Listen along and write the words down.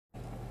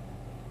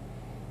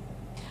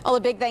Well, a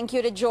big thank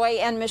you to Joy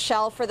and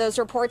Michelle for those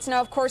reports.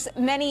 Now, of course,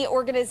 many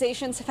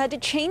organizations have had to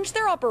change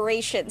their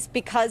operations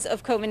because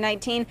of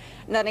COVID-19.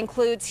 And that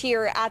includes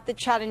here at the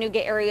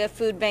Chattanooga Area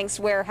Food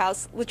Bank's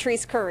warehouse.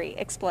 Latrice Curry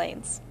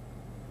explains.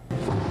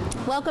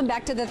 Welcome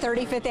back to the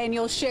 35th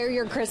annual Share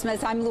Your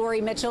Christmas. I'm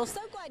Lori Mitchell.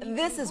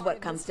 This is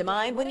what comes to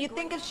mind when you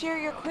think of Share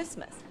Your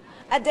Christmas.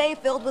 A day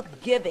filled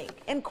with giving,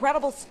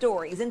 incredible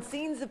stories, and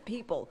scenes of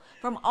people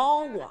from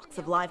all walks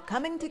of life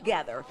coming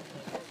together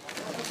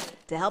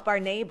to help our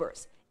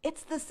neighbors.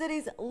 It's the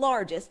city's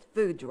largest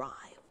food drive.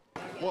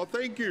 Well,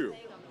 thank you.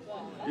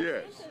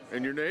 Yes.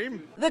 And your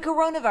name? The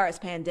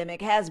coronavirus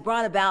pandemic has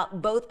brought about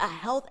both a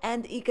health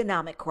and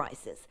economic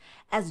crisis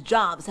as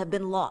jobs have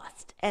been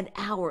lost and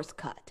hours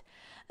cut.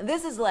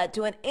 This has led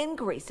to an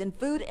increase in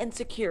food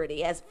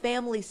insecurity as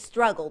families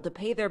struggle to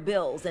pay their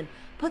bills and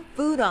put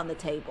food on the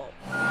table.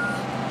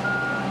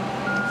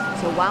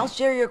 So while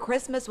Share Your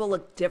Christmas will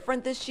look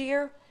different this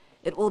year,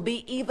 it will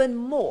be even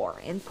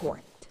more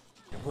important.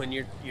 When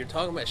you're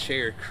talking about Share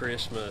Your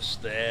Christmas,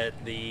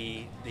 that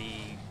the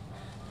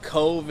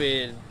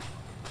COVID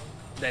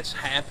that's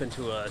happened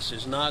to us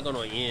is not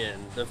going to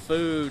end. The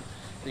food,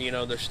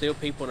 there's still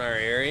people in our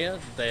area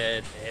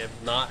that have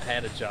not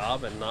had a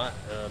job and not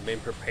been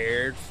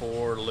prepared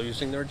for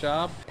losing their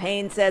job.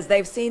 Payne says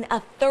they've seen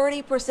a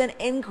 30%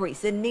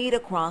 increase in need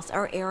across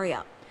our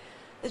area.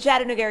 The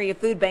Chattanooga Area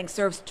Food Bank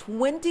serves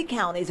 20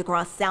 counties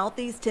across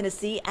southeast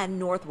Tennessee and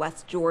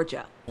northwest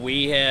Georgia.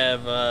 We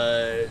have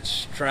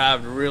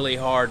strived really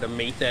hard to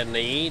meet that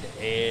need,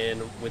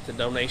 and with the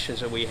donations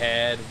that we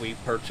had, we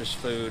purchased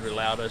food,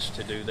 allowed us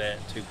to do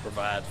that to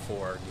provide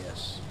for our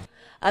guests.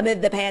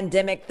 Amid the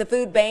pandemic, the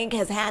food bank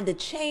has had to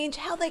change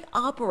how they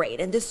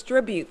operate and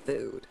distribute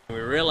food. We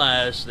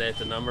realized that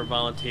the number of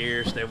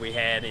volunteers that we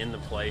had in the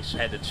place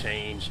had to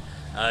change.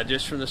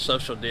 Just from the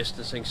social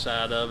distancing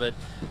side of it.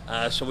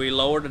 So we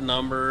lowered the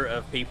number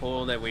of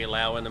people that we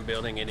allow in the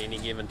building at any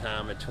given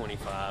time at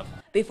 25.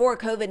 Before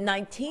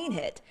COVID-19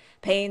 hit,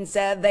 Payne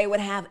said they would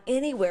have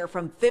anywhere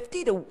from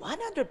 50 to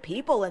 100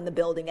 people in the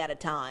building at a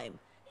time.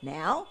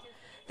 Now,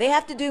 they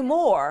have to do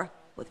more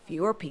with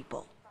fewer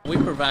people. We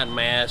provide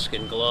masks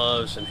and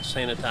gloves and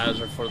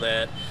sanitizer for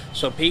that.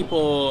 So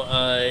people,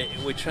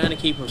 we're trying to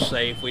keep them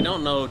safe. We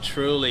don't know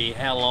truly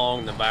how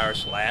long the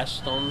virus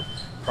lasts on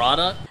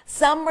product.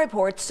 Some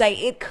reports say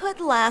it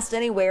could last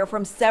anywhere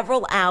from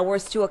several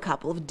hours to a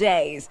couple of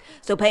days.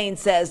 So Payne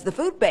says the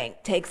food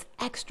bank takes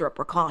extra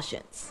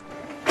precautions.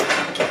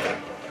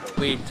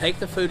 We take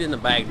the food in the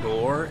back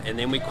door and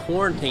then we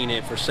quarantine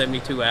it for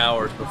 72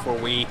 hours before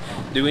we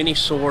do any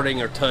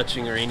sorting or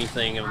touching or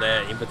anything of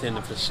that within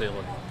the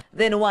facility.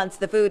 Then once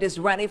the food is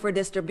ready for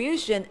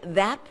distribution,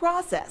 that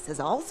process has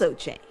also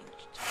changed.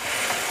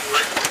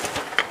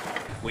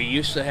 We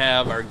used to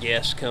have our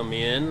guests come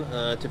in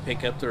to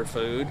pick up their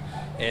food,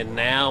 and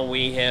now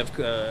we have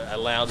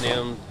allowed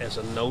them as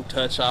a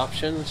no-touch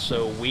option.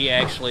 So we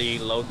actually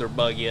load their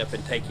buggy up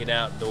and take it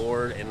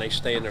outdoor, and they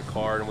stay in their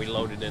car, and we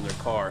load it in their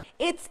car.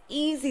 It's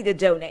easy to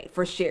donate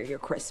for Share Your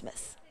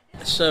Christmas.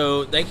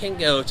 So they can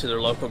go to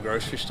their local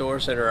grocery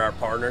stores that are our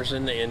partners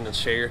in the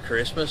Share Your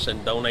Christmas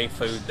and donate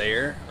food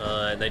there.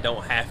 They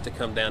don't have to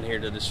come down here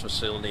to this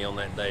facility on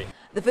that day.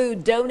 The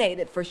food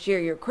donated for Share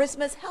Your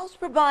Christmas helps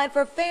provide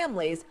for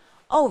families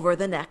over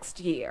the next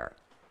year.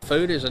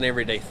 Food is an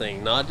everyday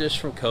thing, not just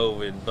from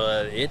COVID,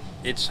 but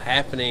it's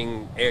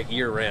happening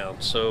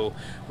year-round. So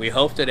we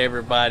hope that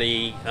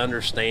everybody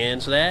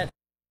understands that.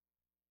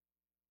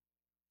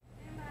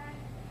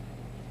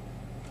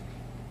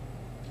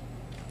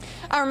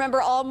 I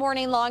remember all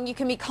morning long, you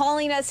can be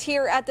calling us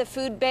here at the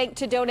food bank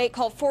to donate.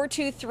 Call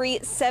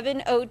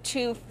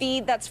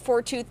 423-702-FEED. That's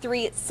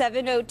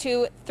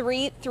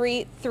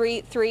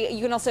 423-702-3333.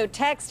 You can also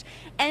text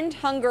END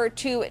HUNGER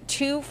to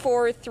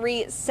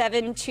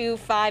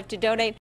 243-725 to donate.